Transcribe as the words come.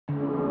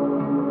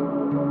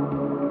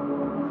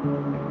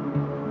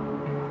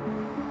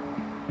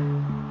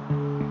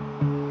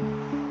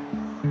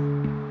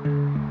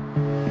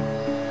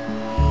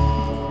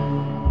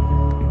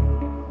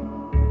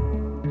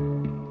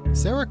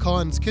Sarah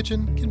Kahn's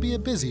kitchen can be a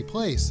busy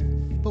place,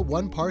 but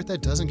one part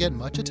that doesn't get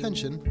much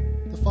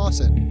attention, the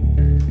faucet.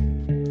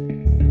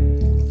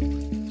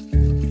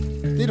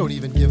 They don't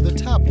even give the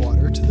tap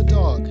water to the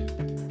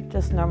dog.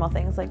 Just normal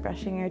things like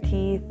brushing your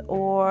teeth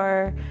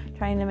or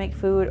trying to make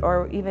food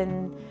or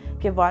even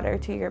give water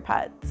to your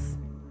pets.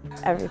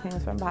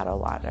 Everything's from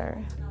bottled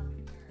water.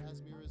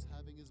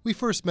 We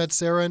first met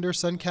Sarah and her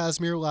son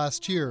Casimir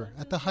last year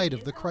at the height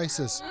of the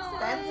crisis.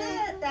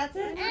 That's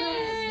it.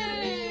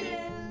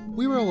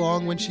 We were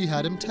along when she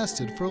had him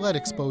tested for lead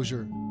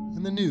exposure,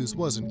 and the news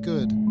wasn't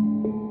good.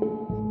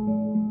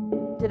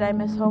 Did I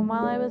miss home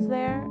while I was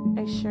there?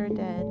 I sure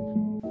did.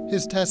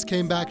 His test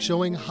came back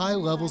showing high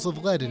levels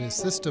of lead in his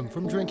system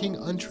from drinking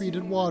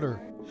untreated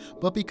water.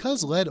 But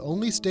because lead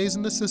only stays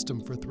in the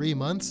system for 3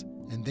 months,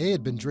 and they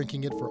had been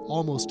drinking it for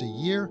almost a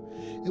year,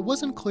 it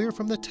wasn't clear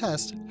from the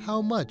test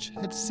how much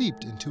had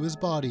seeped into his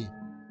body.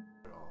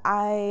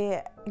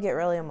 I get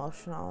really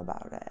emotional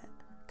about it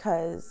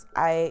because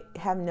I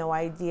have no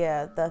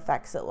idea the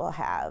effects it will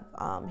have.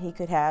 He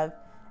could have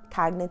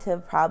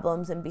cognitive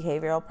problems and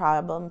behavioral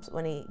problems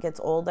when he gets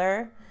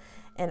older,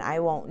 and I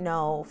won't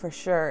know for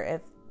sure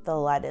if the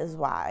lead is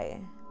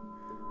why.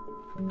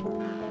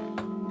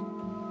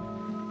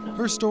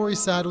 Her story,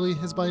 sadly,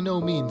 is by no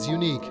means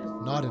unique,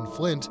 not in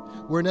Flint,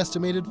 where an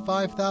estimated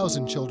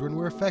 5,000 children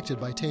were affected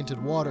by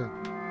tainted water.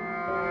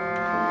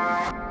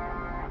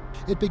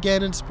 It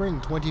began in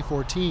spring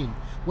 2014,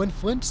 when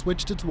Flint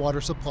switched its water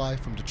supply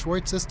from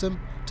Detroit's system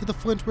to the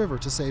Flint River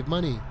to save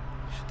money.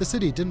 The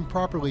city didn't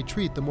properly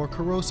treat the more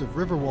corrosive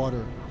river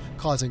water,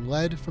 causing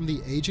lead from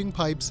the aging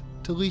pipes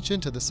to leach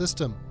into the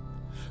system.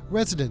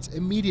 Residents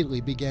immediately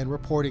began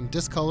reporting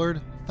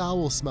discolored,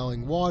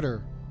 foul-smelling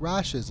water,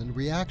 rashes, and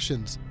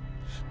reactions.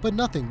 But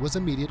nothing was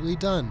immediately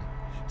done.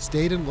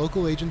 State and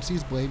local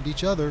agencies blamed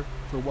each other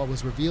for what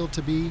was revealed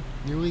to be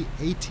nearly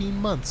 18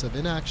 months of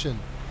inaction.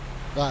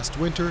 Last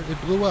winter,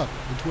 it blew up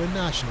into a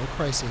national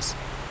crisis.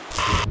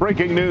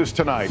 Breaking news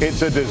tonight,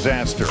 it's a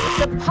disaster.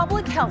 The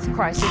public health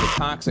crisis.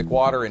 Toxic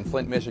water in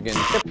Flint, Michigan.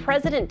 The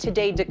president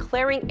today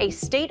declaring a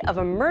state of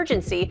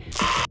emergency.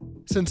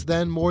 Since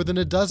then, more than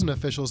a dozen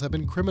officials have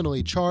been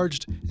criminally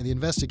charged, and the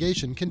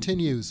investigation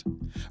continues.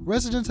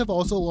 Residents have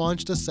also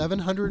launched a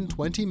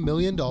 $720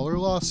 million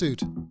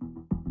lawsuit.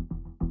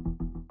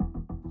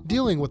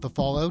 Dealing with the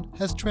fallout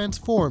has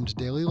transformed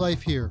daily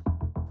life here.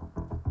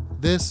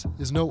 This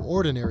is no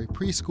ordinary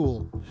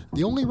preschool.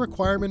 The only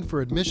requirement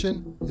for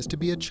admission is to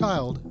be a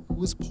child who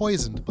was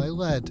poisoned by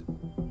lead.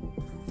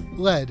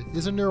 Lead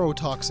is a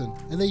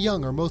neurotoxin, and the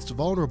young are most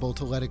vulnerable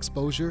to lead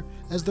exposure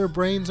as their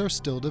brains are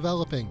still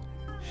developing.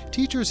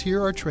 Teachers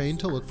here are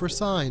trained to look for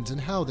signs in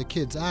how the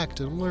kids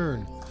act and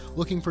learn,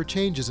 looking for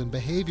changes in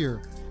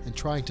behavior, and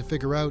trying to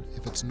figure out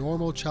if it's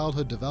normal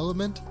childhood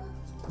development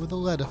or the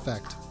lead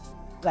effect.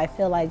 I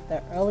feel like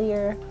the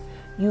earlier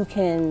you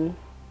can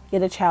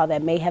get a child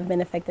that may have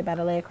been affected by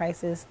the lead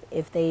crisis,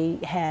 if they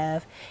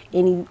have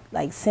any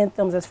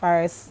symptoms as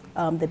far as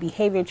the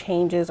behavior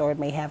changes or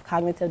may have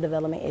cognitive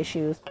development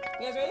issues.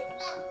 You guys ready?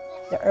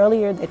 The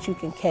earlier that you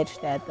can catch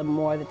that, the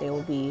more that they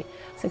will be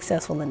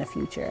successful in the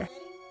future.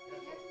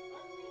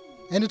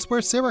 And it's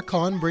where Sarah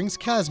Kahn brings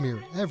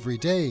Casimir every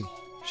day.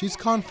 She's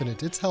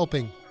confident it's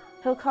helping.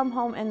 He'll come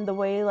home and the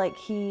way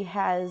he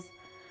has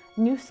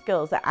new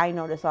skills that I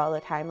notice all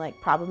the time, like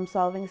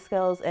problem-solving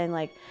skills, and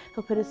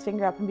he'll put his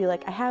finger up and be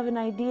like, I have an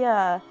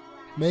idea.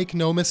 Make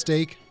no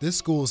mistake, this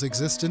school's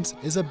existence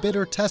is a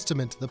bitter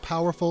testament to the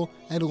powerful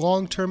and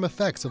long-term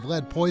effects of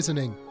lead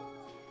poisoning.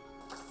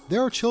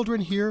 There are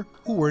children here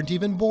who weren't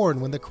even born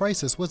when the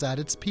crisis was at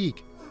its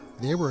peak.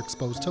 They were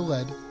exposed to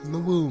lead in the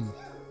womb.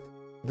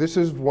 This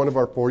is one of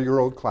our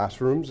 4-year-old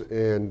classrooms,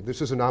 and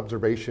this is an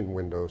observation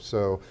window,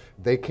 so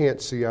they can't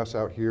see us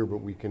out here, but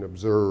we can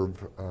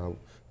observe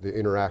the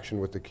interaction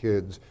with the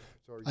kids.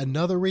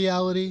 Another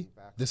reality,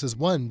 this is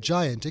one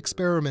giant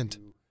experiment.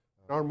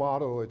 Our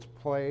motto is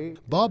play.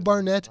 Bob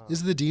Barnett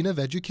is the Dean of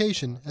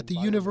Education at the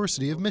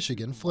University of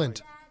Michigan,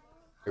 Flint.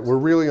 We're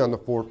really on the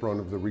forefront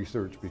of the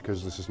research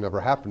because this has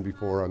never happened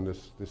before on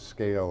this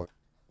scale.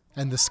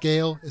 And the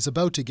scale is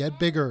about to get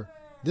bigger.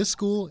 This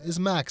school is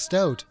maxed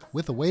out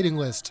with a waiting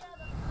list.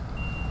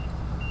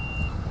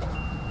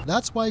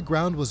 That's why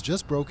ground was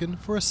just broken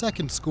for a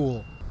second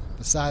school.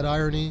 The sad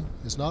irony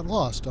is not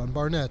lost on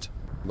Barnett.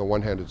 On the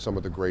one hand, it's some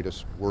of the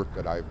greatest work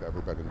that I've ever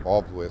been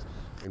involved with,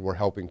 and we're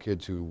helping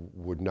kids who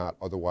would not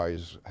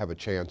otherwise have a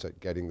chance at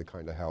getting the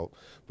kind of help.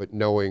 But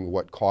knowing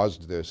what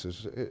caused this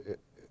is,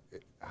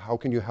 how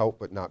can you help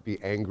but not be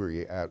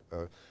angry at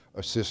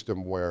a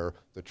system where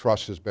the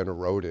trust has been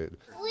eroded?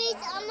 Please,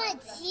 on my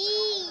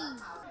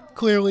teeth.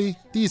 Clearly,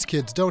 these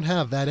kids don't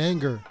have that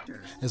anger.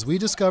 As we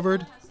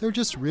discovered, they're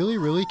just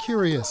really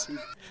curious,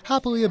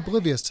 happily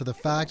oblivious to the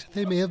fact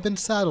they may have been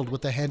saddled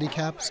with a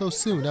handicap so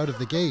soon out of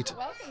the gate.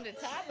 Welcome to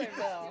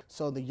Toddlerville.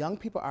 So the young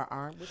people are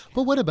armed with...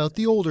 But what about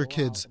the older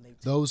kids,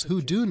 those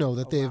who do know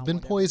that they have been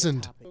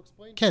poisoned?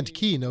 Kent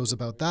Key knows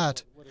about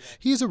that.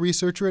 He's a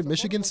researcher at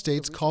Michigan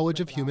State's College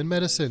of Human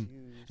Medicine.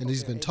 and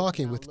he's been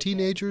talking with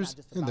teenagers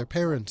and their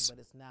parents.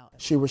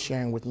 She was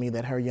sharing with me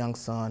that her young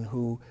son,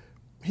 who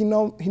he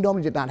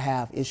normally did not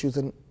have issues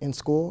in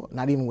school,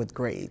 not even with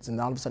grades, and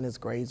all of a sudden his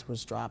grades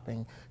was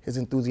dropping, his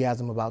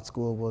enthusiasm about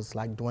school was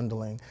like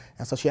dwindling,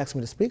 and so she asked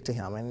me to speak to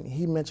him, and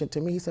he mentioned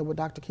to me, he said, well,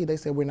 Dr. Key, they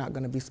said we're not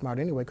going to be smart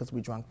anyway because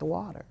we drank the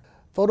water.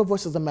 Photo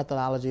voice is a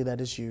methodology that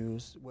is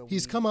used.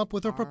 He's come up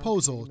with a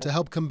proposal to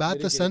help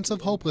combat the sense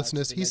of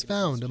hopelessness he's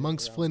found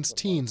amongst Flint's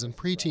teens and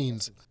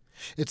preteens.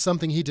 It's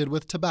something he did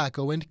with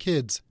tobacco and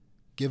kids.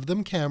 Give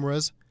them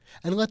cameras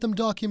and let them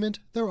document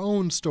their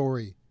own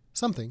story,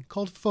 something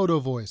called photo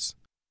voice.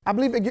 I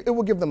believe it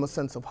will give them a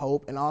sense of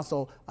hope and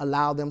also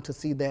allow them to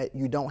see that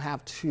you don't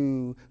have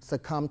to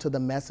succumb to the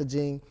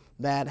messaging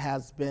that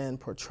has been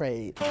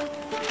portrayed.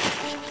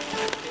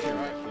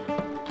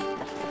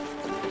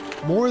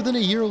 More than a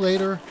year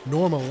later,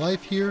 normal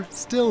life here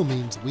still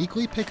means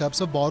weekly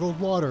pickups of bottled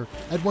water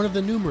at one of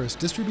the numerous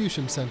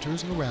distribution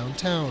centers around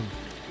town.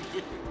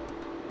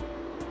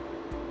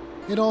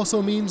 It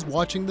also means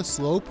watching the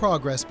slow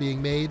progress being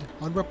made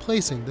on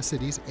replacing the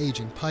city's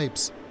aging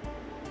pipes.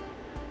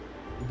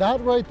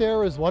 That right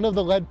there is one of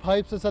the lead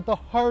pipes that's at the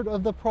heart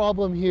of the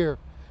problem here.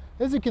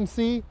 As you can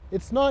see,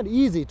 it's not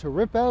easy to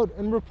rip out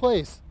and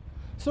replace.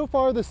 So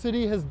far, the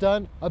city has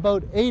done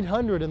about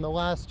 800 in the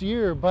last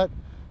year, but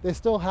they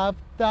still have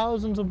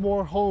thousands of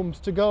more homes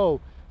to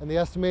go, and they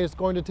estimate it's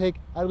going to take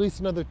at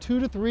least another 2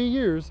 to 3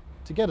 years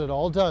to get it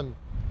all done.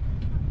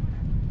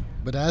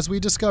 But as we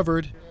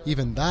discovered,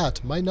 even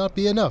that might not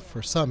be enough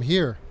for some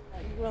here.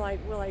 Will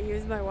I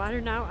use my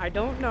water now? I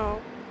don't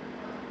know.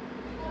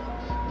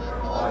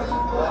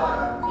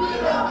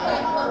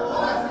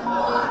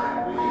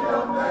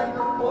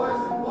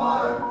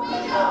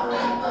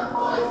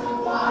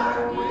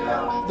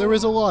 There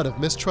is a lot of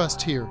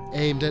mistrust here,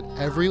 aimed at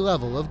every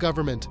level of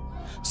government.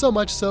 So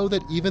much so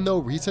that even though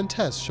recent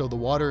tests show the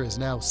water is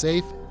now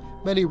safe,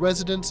 many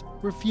residents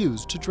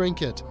refuse to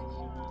drink it.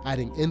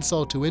 Adding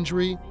insult to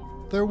injury,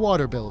 their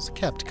water bills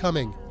kept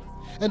coming.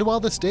 And while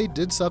the state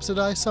did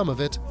subsidize some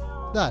of it,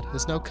 that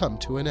has now come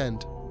to an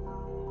end.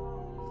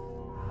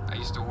 I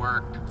used to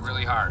work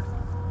really hard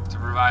to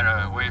provide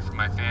a way for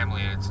my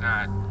family, and it's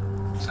not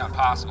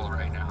possible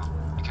right now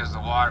because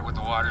what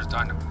the water's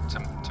done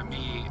to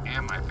me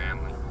and my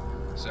family.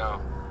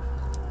 So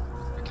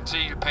we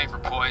continue to pay for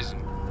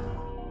poison.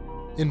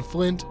 In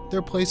Flint,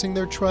 they're placing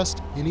their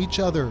trust in each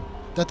other,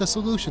 that the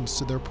solutions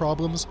to their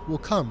problems will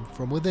come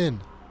from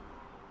within.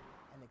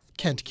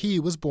 Kent Key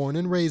was born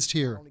and raised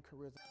here.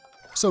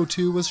 So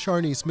too was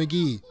Sharnice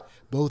McGee.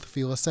 Both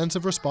feel a sense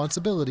of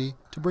responsibility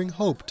to bring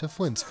hope to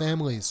Flint's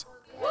families.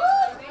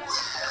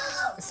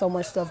 So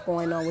much stuff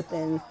going on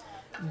within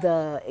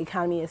the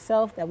economy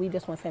itself that we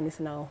just want families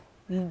to know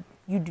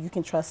you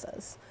can trust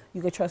us.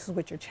 You can trust us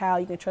with your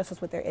child. You can trust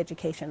us with their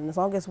education. And as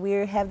long as we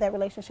have that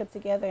relationship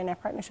together and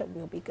that partnership,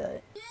 we'll be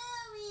good.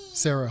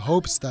 Sarah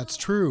hopes that's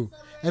true.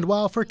 And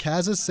while for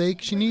Kaz's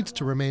sake she needs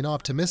to remain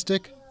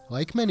optimistic,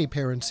 like many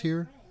parents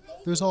here,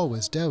 there's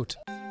always doubt.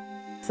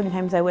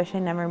 Sometimes I wish I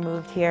never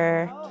moved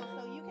here.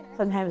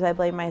 Sometimes I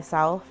blame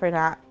myself for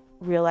not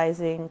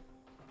realizing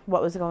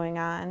what was going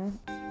on.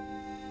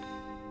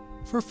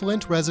 For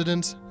Flint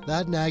residents,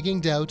 that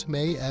nagging doubt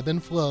may ebb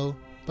and flow,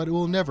 but it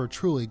will never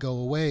truly go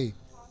away.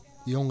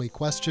 The only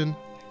question,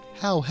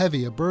 how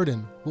heavy a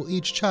burden will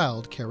each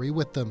child carry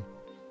with them?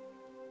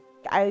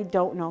 I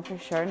don't know for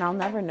sure, and I'll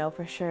never know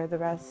for sure the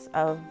rest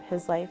of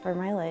his life or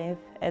my life,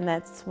 and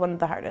that's one of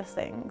the hardest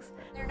things.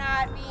 They're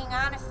not being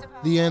honest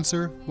about The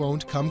answer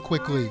won't come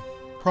quickly.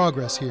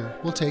 Progress here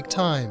will take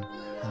time,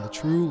 and the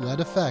true lead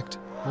effect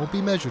won't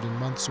be measured in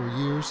months or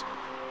years,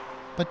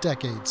 but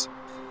decades.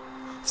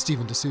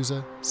 Stephen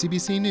D'Souza,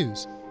 CBC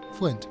News,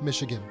 Flint,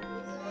 Michigan.